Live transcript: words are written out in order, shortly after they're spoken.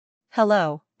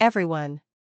Hello, everyone.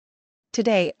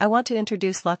 Today I want to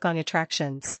introduce Lukang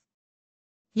attractions.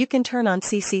 You can turn on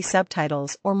CC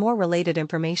subtitles or more related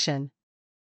information.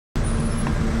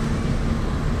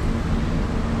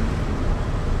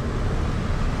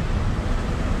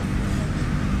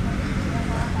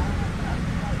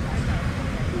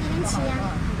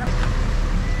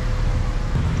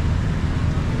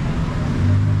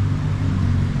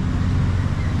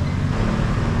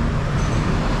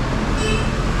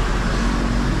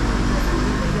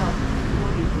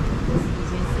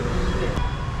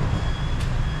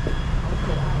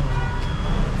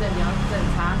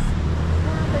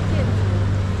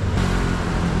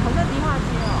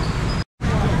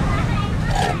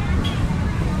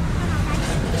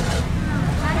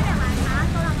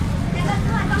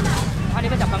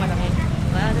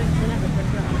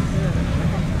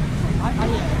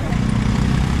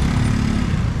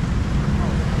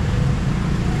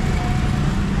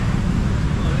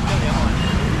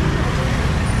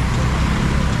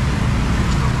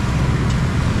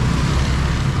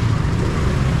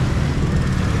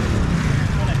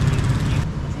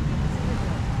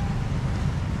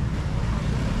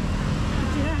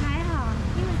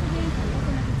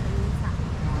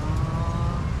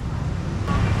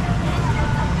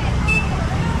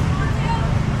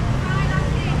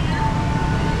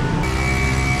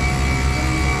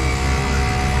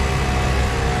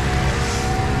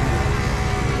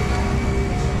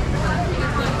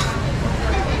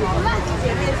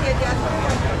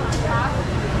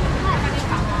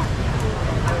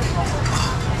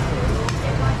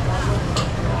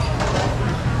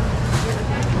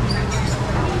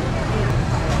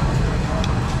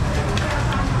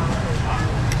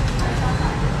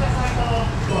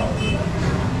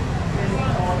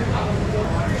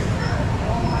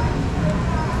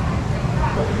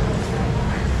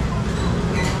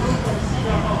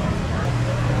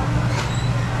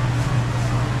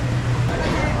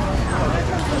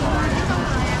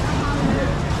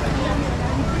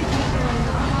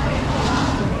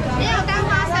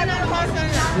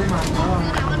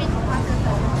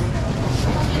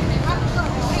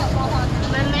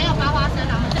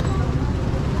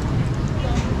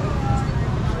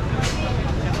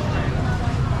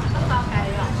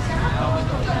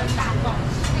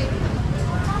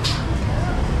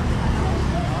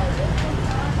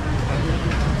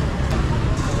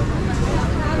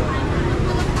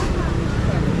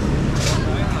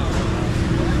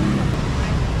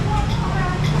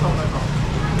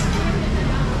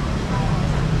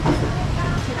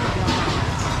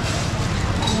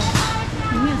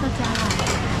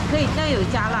有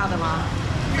加辣的吗？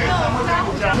这个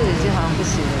已经好像不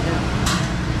行了，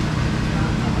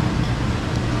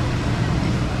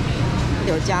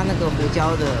有加那个胡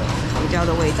椒的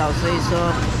味道，所以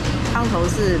说汤头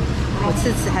是我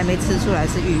还没吃出来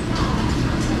是芋，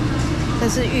这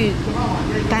是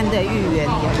干的芋圆，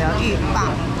有没有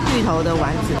芋头的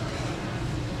丸子？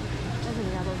但是人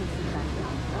家都是吃干的。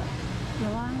有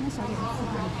啊，那小姐是吃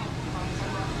干的。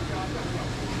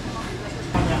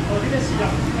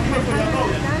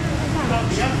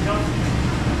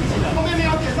后面没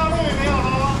有点上，肉圆没有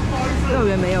喽，不好意思。肉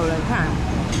圆没有人看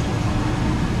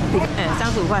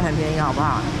，35块很便宜，好不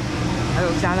好？还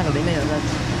有加那个里面有个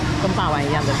跟霸王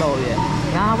一样的肉圆，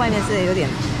然后它外面是有点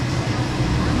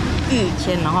芋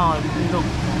签，然后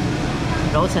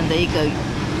揉成的一个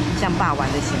像霸王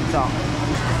的形状。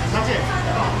小姐，到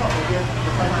左边，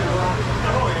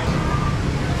肉圆。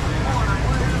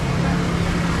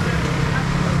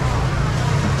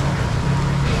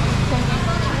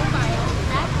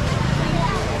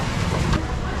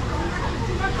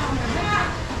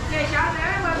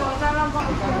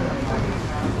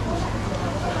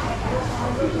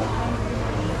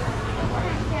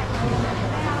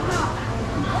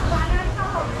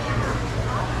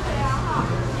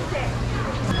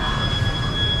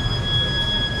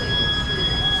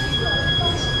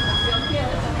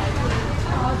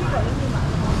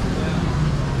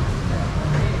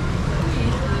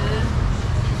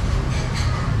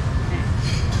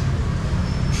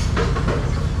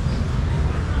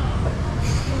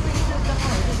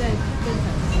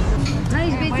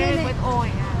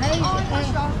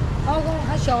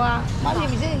它小啊，它是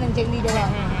不是能整理的吧？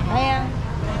哎呀，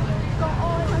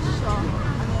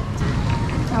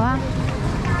好啊。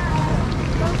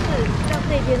都是到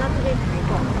这边到这边才够。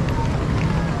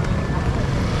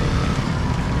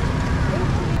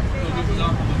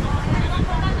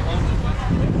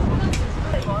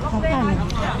好看呢。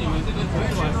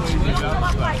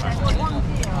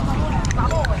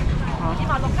好，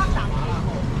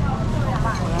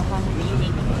我来看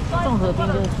综合冰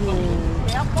就是。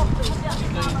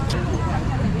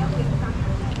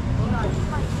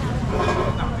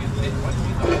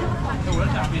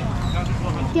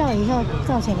了以后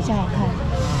照起来比较好看。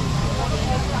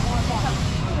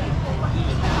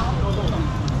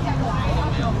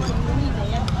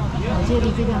我觉得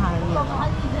离这边好一点。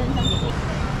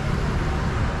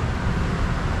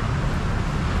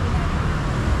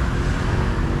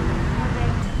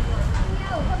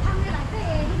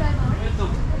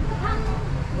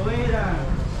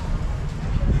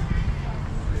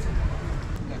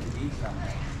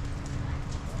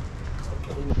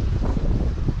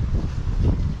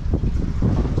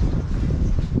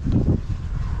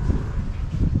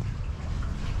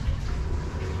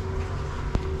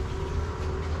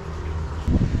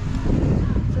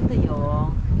真的有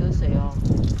哦，有水哦。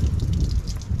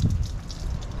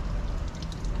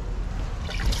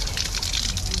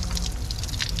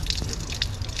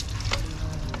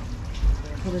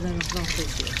会不会在那浪费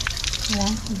水？来，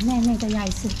那个压一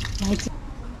次，来一次。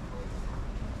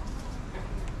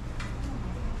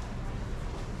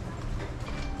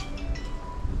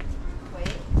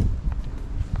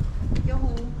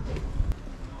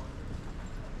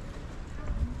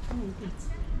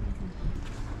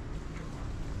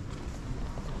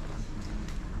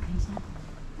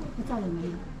照了没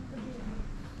有？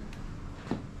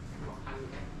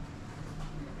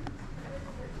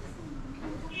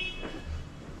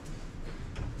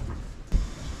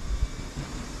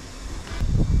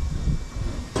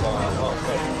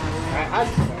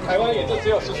台湾也就只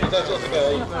有师傅在做这个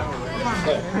而已。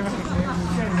对。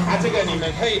这个你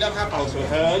们可以让它保存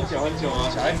很久很久哦，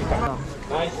小孩子看。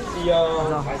来吸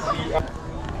哦，来吸啊。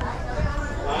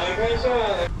来看一下。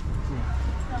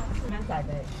蛮窄的。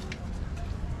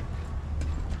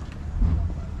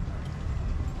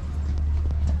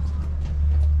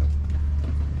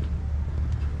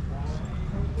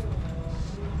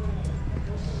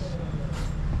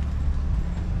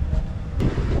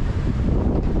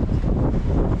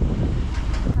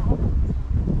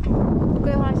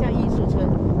规划一下艺术村。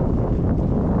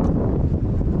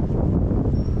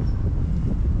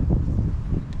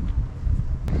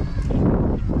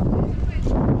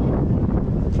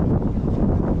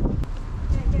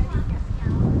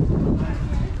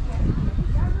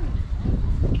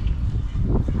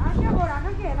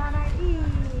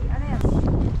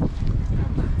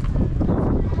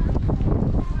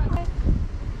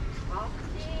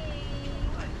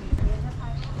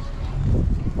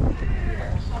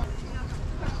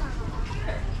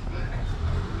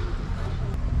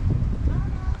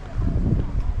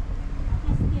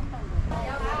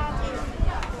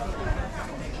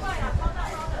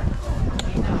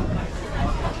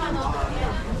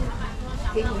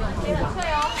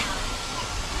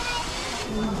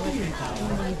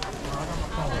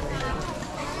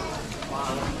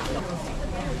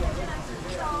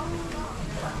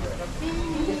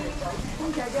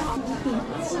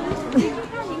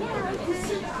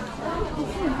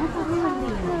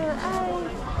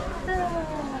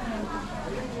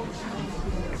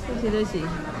这些都行。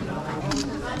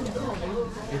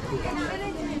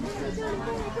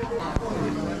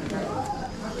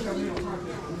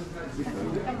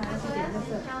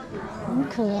很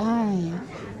可爱呀，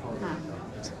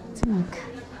这么可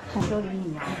爱。说给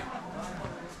你啊。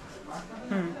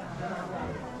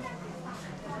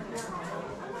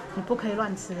你不可以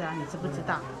乱吃啊，你知不知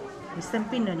道？你生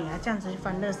病了，你还这样子去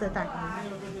翻垃圾袋。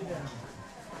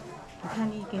你看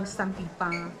你已经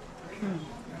3:8。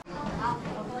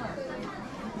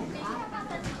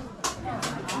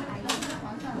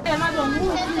还有那种木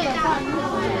质的饭。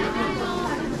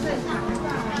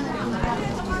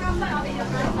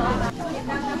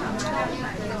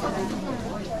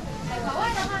口味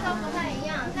的话都不太一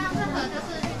样，像这个就是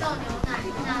绿豆牛奶，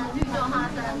那绿豆花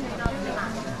生、绿豆芝麻。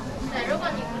对，如果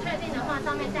你不确定的话，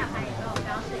上面价牌也都有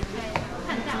标示，可以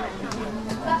看价牌上面。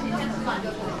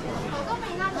手工饼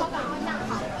它口感会像好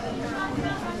的。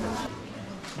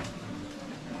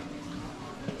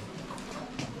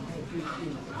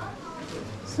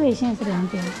所以现在是2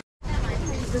点。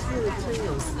这是春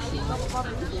有时期。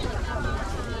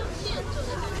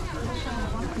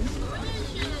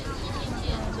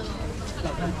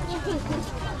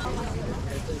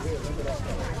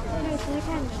可以试试看，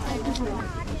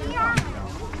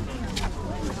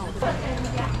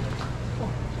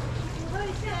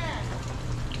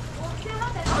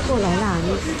过来啦，你。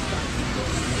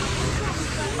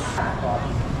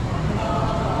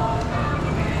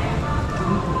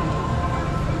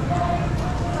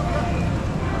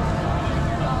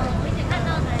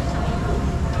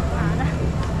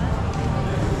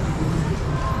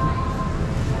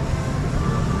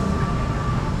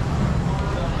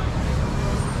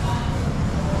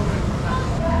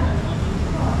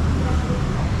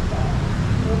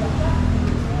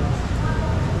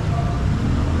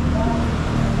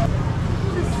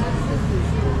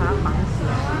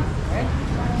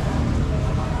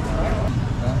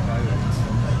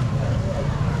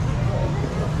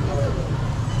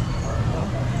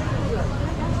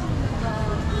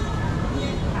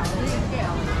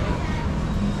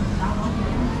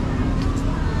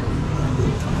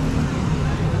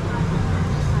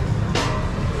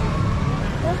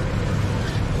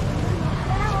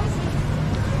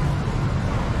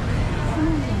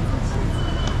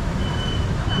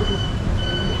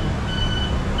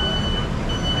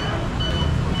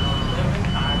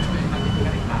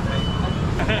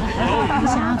你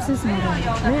想要吃什么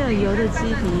的？没有油的鸡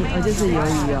皮，就是鱿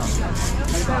鱼哦。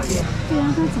对啊，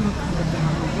它怎么烤的？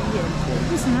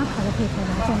为什么要烤的可以回来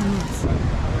在外面吃？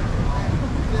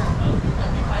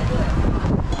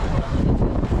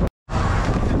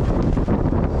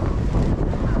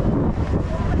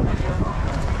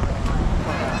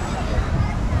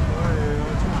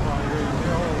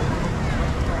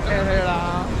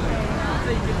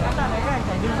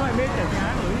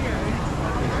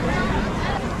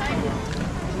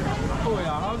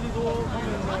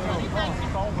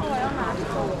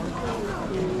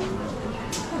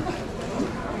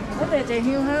我哋就香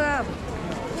啊！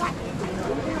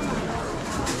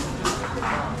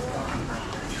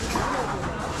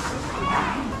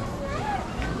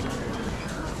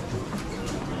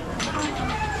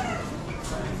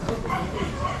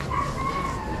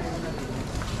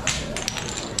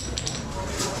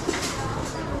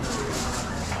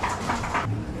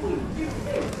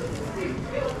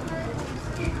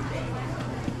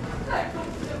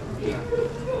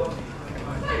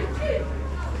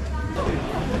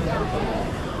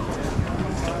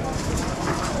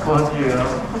欢迎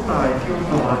大中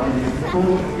华人不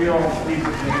用历史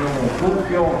用不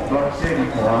用专线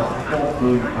华公司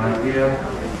行业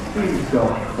非常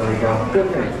大家真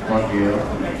的欢迎，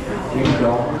非常。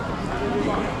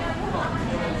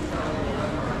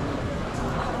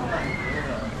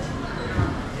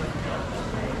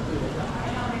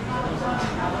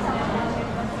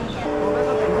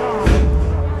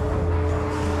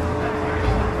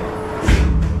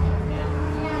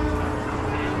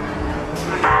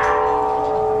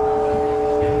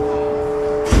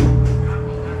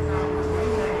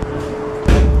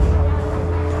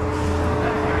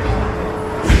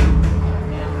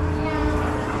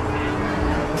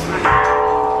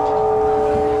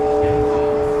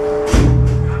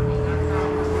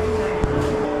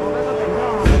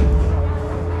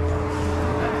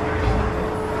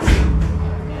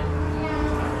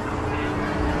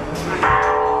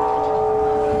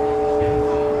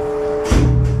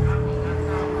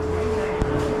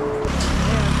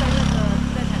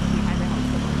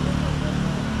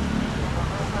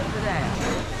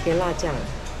甜辣酱，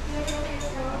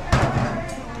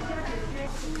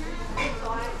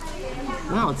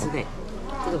蛮好吃的，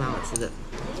这个蛮好吃的。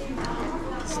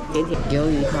点点鱿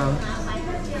鱼汤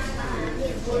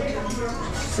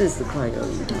，40块鱿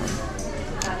鱼汤，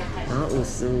然后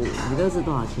55，你这是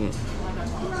多少钱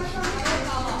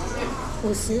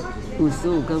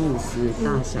？55跟50大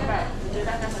小。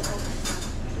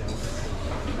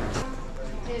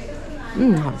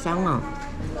好香啊！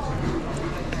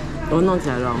我弄起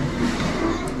来了，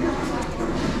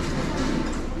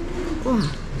哇，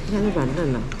你看这软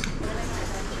嫩了。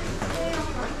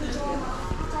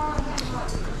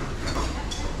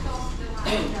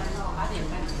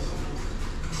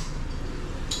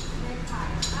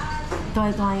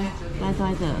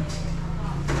呆的。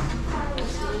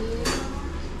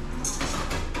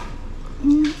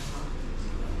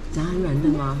然后很软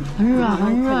嫩吗？很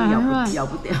软，咬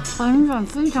不掉。很软，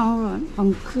非常软，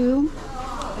很 Q，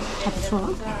 还不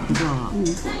错。不错啊。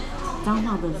彰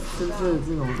化的是不是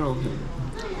这种肉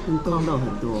很多肉很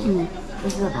多？但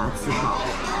是要把它吃饱。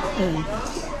对，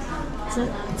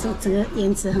这整个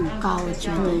颜值很高，我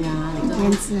觉得。对呀，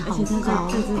颜值好高，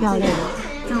漂亮。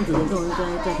这样子的肉应该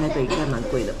在台北应该蛮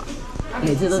贵的吧？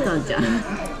每次都这样讲。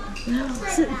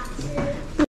是。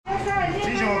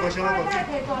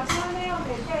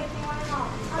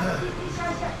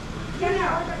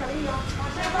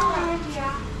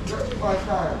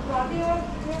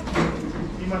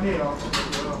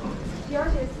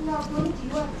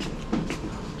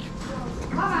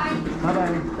拜拜，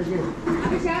再见。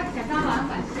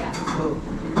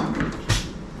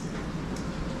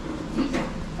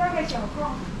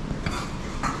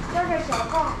加个小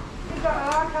贡，一个鹅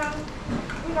汤，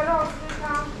一个肉丝汤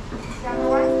，2个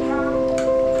丸